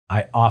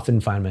I often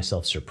find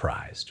myself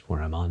surprised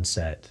where I'm on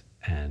set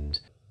and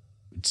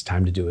it's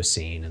time to do a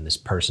scene and this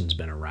person's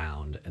been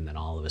around, and then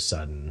all of a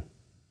sudden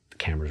the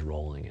camera's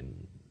rolling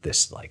and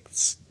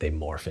they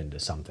morph into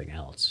something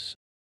else.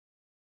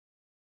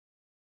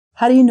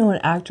 How do you know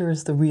an actor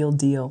is the real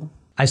deal?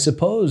 I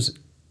suppose,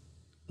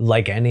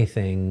 like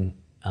anything,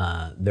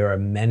 there are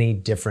many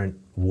different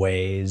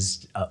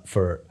ways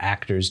for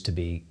actors to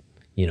be,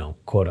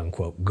 quote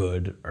unquote,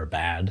 good or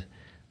bad.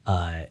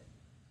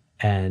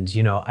 And,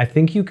 I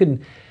think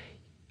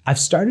I've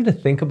started to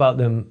think about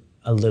them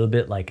a little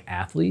bit like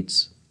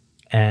athletes,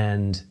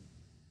 and,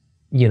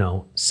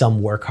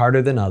 some work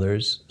harder than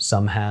others,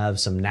 some have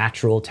some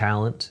natural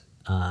talent,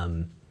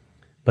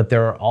 but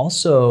there are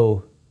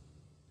also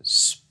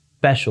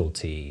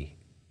specialty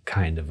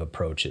kind of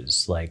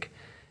approaches, like,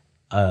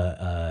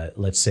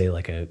 let's say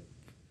like a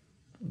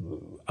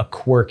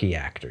quirky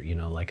actor,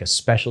 like a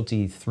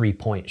specialty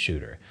 3-point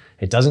shooter.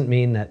 It doesn't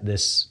mean that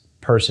this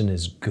person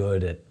is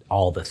good at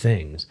all the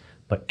things,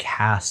 but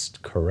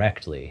cast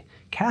correctly.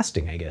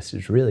 Casting, I guess,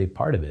 is really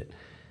part of it.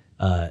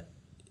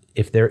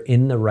 If they're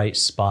in the right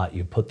spot,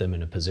 you put them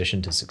in a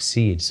position to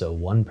succeed. So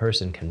one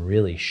person can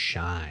really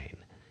shine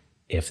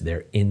if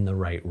they're in the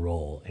right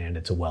role, and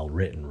it's a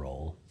well-written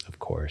role, of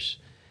course.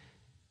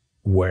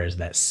 Whereas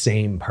that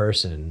same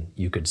person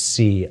you could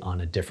see on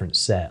a different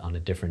set, on a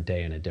different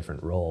day, in a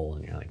different role,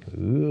 and you're like,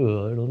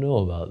 ooh, I don't know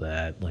about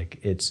that.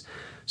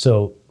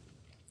 So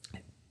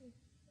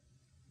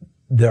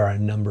there are a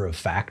number of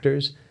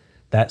factors.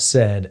 That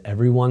said,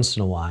 every once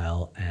in a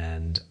while,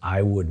 and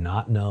I would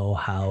not know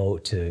how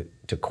to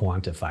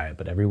quantify it,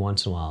 but every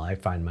once in a while I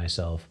find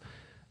myself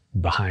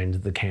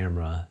behind the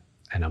camera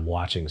and I'm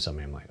watching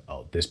something, I'm like,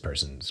 oh, this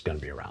person's gonna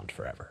be around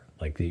forever.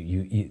 Like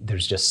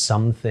there's just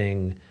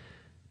something,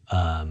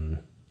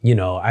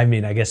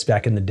 I guess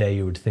back in the day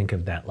you would think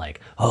of that like,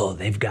 oh,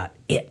 they've got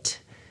it.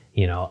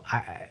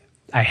 I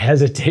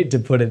hesitate to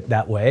put it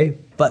that way,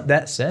 but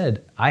that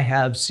said, I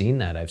have seen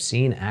that. I've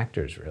seen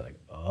actors who are like,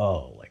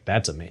 oh, like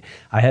that's amazing.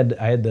 I had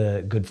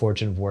the good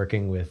fortune of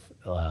working with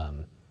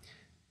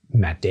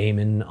Matt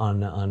Damon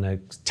on a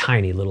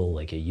tiny little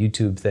like a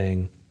YouTube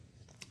thing.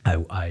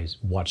 I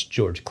watched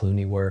George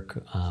Clooney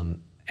work,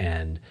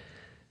 and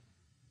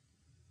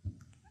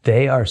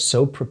they are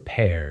so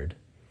prepared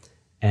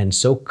and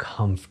so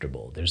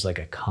comfortable. There's like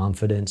a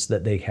confidence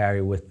that they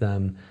carry with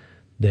them.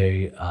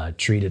 They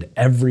treated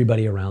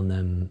everybody around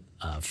them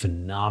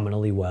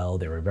phenomenally well.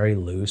 They were very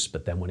loose,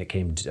 but then when it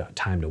came to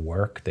time to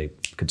work, they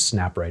could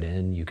snap right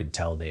in. You could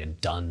tell they had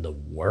done the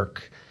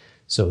work.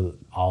 So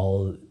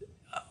all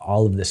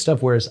of this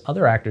stuff, whereas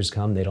other actors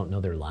come, they don't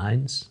know their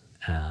lines.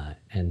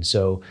 And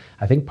so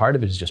I think part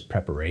of it is just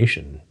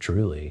preparation,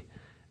 truly.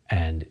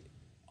 And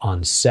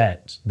on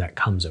set, that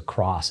comes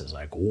across as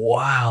like,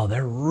 wow,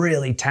 they're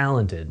really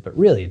talented. But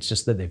really, it's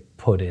just that they've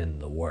put in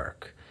the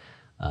work.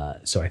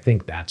 So I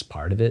think that's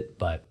part of it.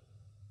 But,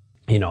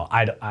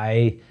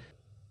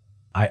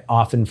 I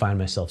often find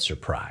myself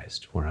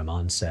surprised where I'm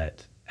on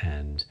set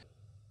and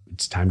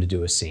it's time to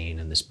do a scene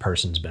and this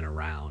person's been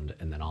around,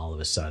 and then all of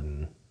a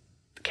sudden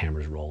the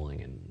camera's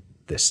rolling and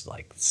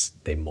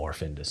they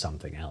morph into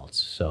something else.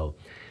 So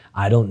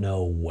I don't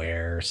know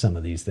where some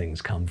of these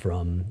things come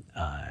from.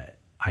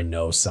 I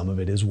know some of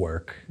it is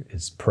work,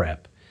 is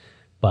prep,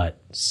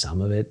 but some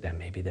of it, and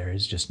maybe there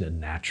is just a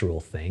natural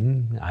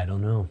thing. I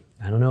don't know.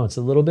 It's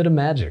a little bit of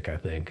magic, I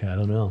think. I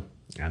don't know.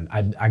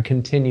 I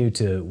continue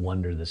to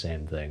wonder the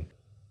same thing.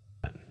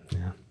 But,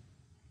 yeah.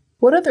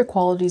 What other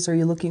qualities are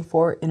you looking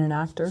for in an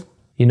actor?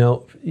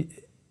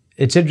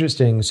 It's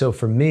interesting. So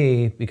for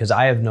me, because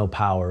I have no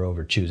power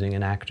over choosing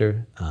an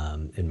actor,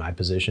 in my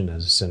position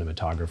as a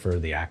cinematographer,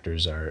 the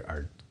actors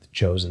are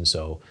chosen.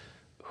 So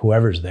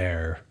whoever's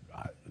there,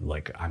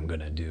 I'm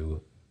gonna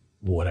do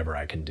whatever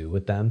I can do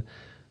with them.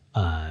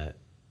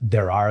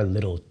 There are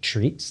little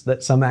treats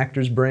that some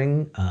actors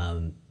bring.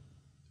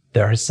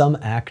 There are some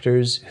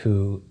actors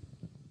who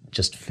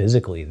just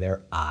physically,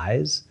 their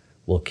eyes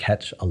will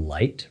catch a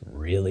light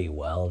really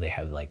well. They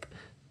have like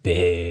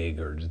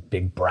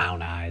big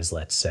brown eyes,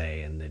 let's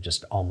say, and they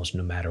just almost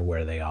no matter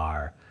where they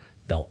are,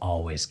 they'll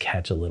always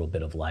catch a little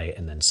bit of light.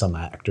 And then some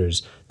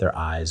actors, their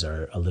eyes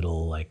are a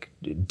little like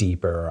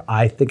deeper.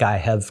 I think I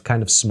have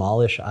kind of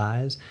smallish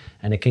eyes,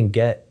 and it can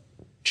get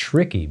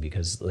tricky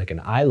because like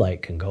an eye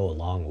light can go a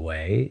long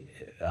way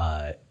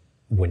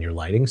when you're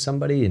lighting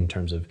somebody in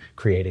terms of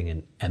creating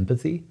an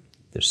empathy.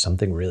 There's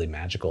something really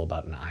magical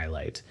about an eye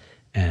light.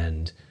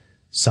 And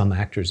some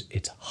actors,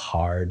 it's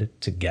hard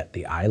to get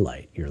the eye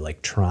light. You're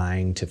like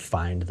trying to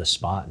find the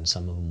spot and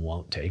some of them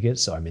won't take it.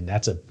 So, I mean,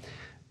 that's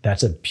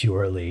a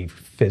purely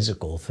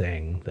physical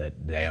thing that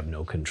they have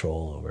no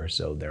control over.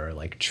 So there are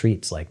like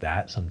treats like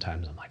that.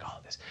 Sometimes I'm like, oh,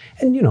 this,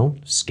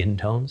 and skin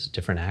tones,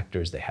 different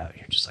actors,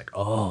 you're just like,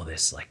 oh,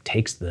 this like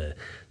takes the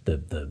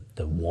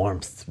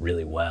warmth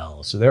really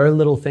well. So there are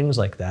little things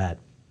like that.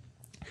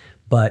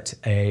 But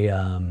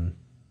I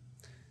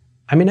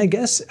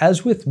guess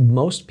as with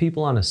most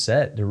people on a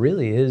set, there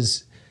really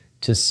is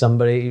to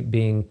somebody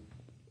being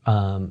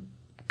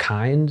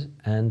kind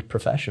and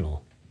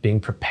professional. being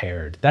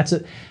prepared.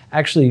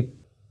 Actually,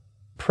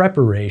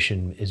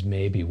 preparation is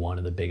maybe one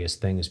of the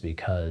biggest things,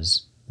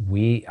 because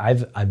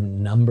I've a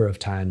number of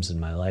times in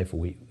my life,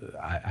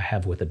 I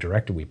have with a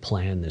director, we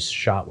plan this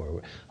shot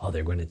where,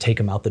 they're going to take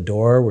them out the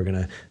door, we're going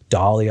to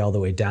dolly all the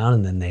way down,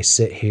 and then they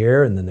sit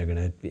here, and then they're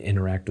going to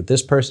interact with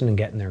this person and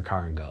get in their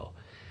car and go.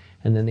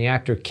 And then the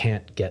actor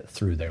can't get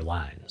through their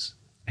lines,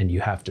 and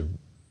you have to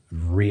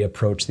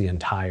reapproach the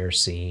entire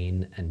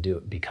scene and do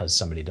it because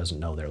somebody doesn't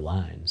know their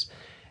lines.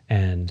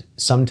 And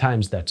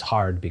sometimes that's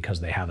hard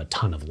because they have a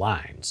ton of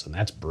lines, and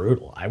that's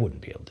brutal. I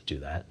wouldn't be able to do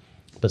that.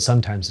 But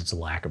sometimes it's a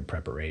lack of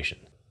preparation.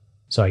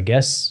 So I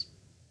guess,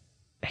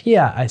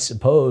 yeah, I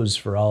suppose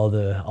for all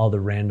the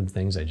random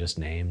things I just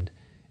named,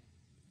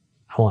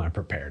 I want a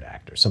prepared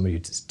actor, somebody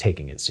who's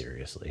taking it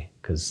seriously,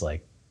 because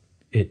like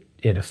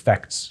it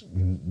affects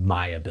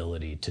my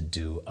ability to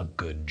do a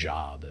good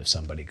job if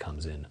somebody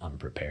comes in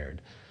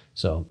unprepared.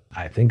 So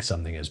I think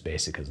something as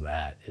basic as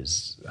that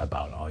is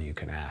about all you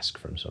can ask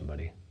from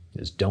somebody,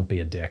 is don't be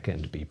a dick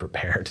and be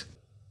prepared.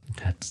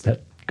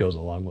 That goes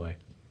a long way.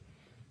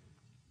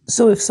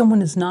 So if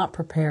someone is not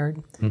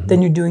prepared,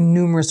 then you're doing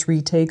numerous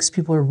retakes.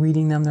 People are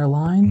reading them their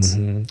lines.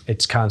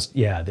 It's constant.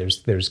 Yeah,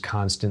 there's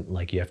constant,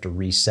 like you have to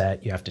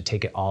reset. You have to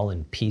take it all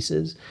in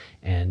pieces.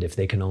 And if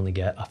they can only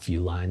get a few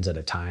lines at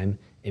a time,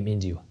 it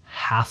means you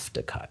have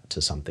to cut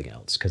to something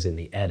else. Because in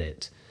the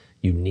edit,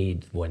 you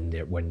need, when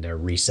they're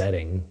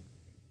resetting,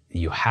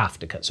 you have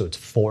to cut. So it's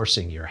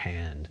forcing your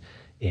hand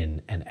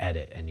in an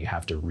edit, and you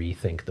have to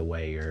rethink the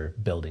way you're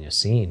building a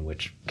scene,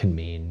 which can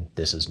mean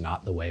this is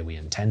not the way we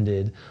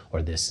intended,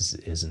 or this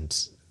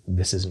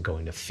isn't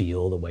going to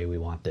feel the way we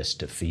want this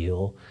to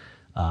feel.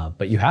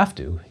 But you have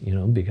to,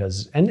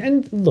 because,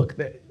 and look,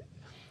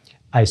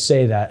 I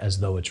say that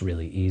as though it's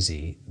really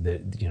easy,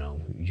 that,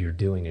 you're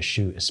doing a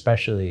shoot,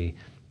 especially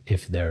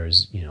if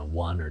there's,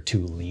 one or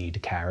two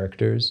lead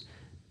characters,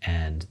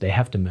 and they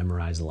have to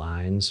memorize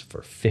lines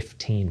for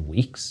 15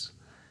 weeks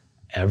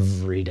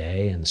every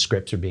day, and the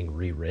scripts are being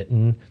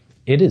rewritten.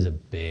 It is a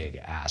big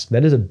ask.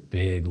 That is a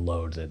big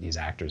load that these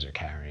actors are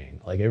carrying.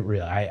 Like, it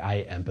really,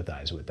 I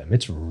empathize with them.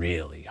 It's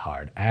really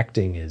hard.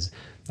 Acting is,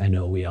 I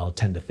know we all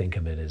tend to think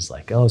of it as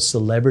like, oh,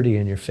 celebrity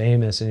and you're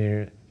famous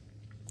and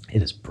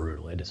it is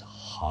brutal. It is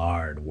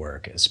hard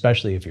work,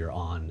 especially if you're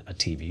on a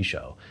TV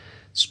show.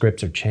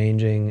 Scripts are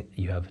changing.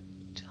 You have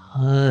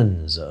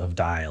tons of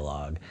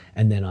dialogue.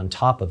 And then on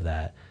top of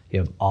that, you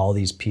have all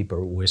these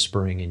people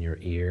whispering in your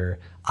ear.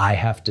 I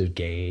have to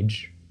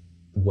gauge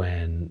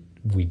when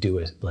we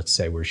do let's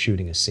say we're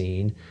shooting a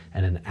scene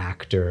and an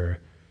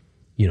actor,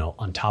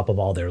 on top of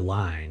all their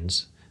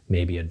lines,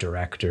 maybe a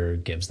director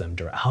gives them,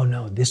 oh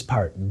no, this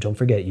part, don't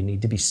forget, you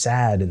need to be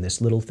sad in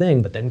this little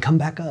thing, but then come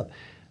back up.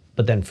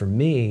 But then for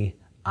me,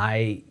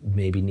 I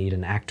maybe need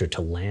an actor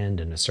to land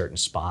in a certain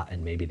spot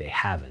and maybe they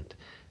haven't.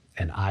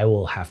 And I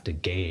will have to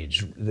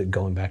gauge,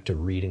 going back to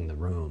reading the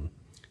room,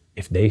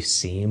 if they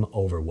seem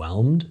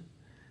overwhelmed,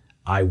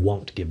 I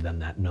won't give them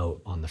that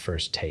note on the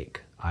first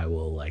take. I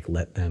will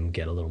let them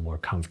get a little more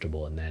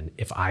comfortable. And then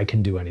if I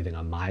can do anything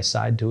on my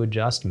side to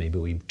adjust, maybe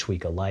we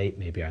tweak a light,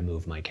 maybe I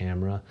move my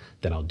camera,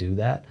 then I'll do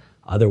that.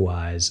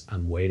 Otherwise,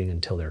 I'm waiting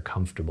until they're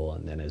comfortable,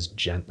 and then as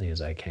gently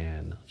as I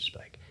can, I'll just be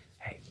like,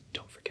 hey,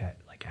 don't forget,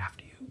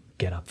 after you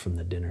get up from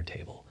the dinner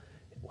table,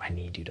 I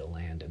need you to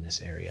land in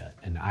this area.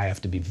 And I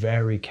have to be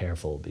very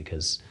careful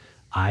because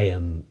I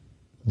am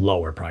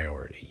lower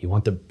priority. You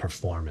want the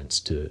performance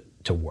to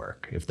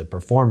work. If the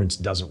performance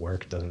doesn't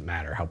work, it doesn't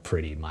matter how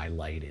pretty my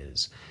light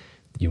is.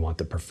 You want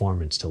the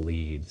performance to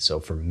lead. So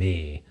for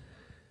me,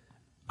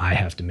 I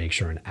have to make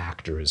sure an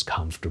actor is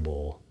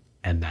comfortable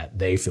and that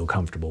they feel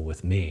comfortable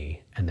with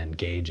me, and then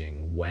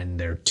gauging when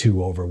they're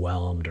too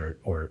overwhelmed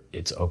or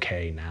it's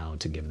okay now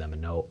to give them a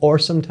note. Or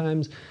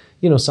sometimes,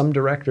 some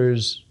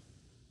directors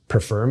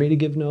prefer me to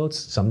give notes.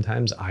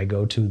 Sometimes I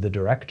go to the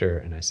director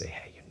and I say,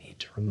 hey, you need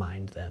to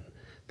remind them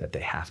that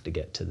they have to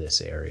get to this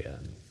area,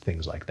 and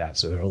things like that.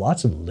 So there are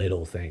lots of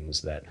little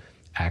things that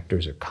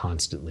actors are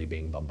constantly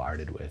being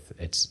bombarded with.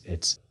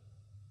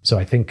 So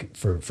I think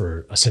for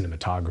a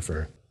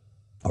cinematographer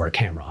or a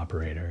camera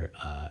operator,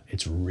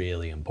 it's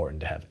really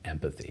important to have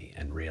empathy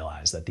and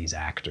realize that these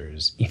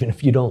actors, even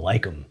if you don't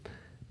like them,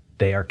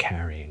 they are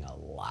carrying a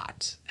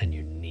lot, and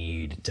you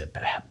need to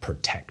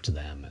protect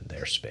them and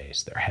their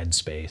space, their head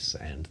space,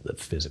 and the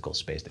physical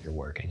space that you're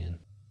working in.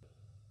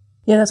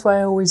 Yeah, that's why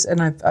I always, and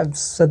I've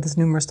said this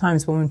numerous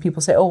times, but when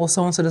people say, oh, well,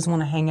 so-and-so doesn't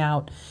want to hang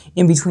out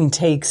in between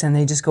takes and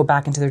they just go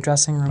back into their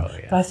dressing room. Oh,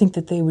 yeah. But I think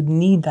that they would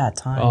need that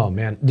time. Oh,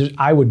 man.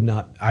 I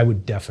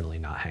would definitely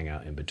not hang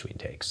out in between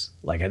takes.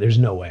 There's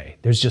no way.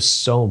 There's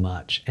just so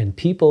much. And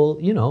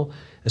people,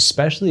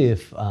 especially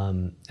if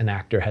an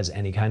actor has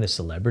any kind of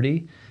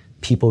celebrity,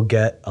 people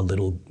get a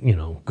little,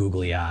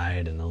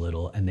 googly-eyed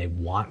and they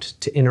want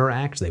to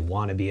interact. They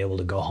want to be able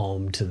to go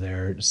home to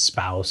their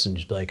spouse and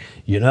just be like,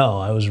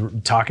 I was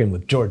talking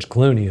with George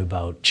Clooney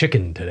about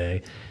chicken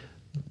today.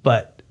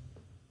 But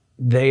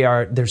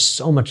there's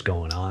so much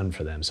going on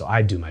for them. So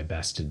I do my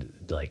best to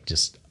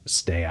just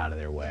stay out of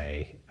their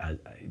way,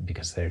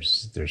 because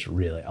there's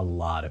really a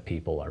lot of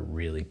people are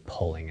really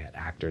pulling at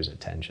actors'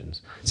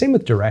 attentions. Same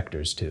with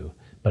directors too,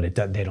 but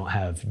they don't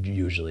have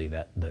usually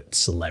that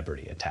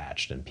celebrity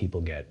attached, and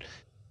people get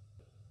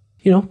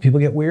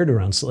weird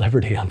around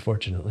celebrity,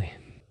 unfortunately.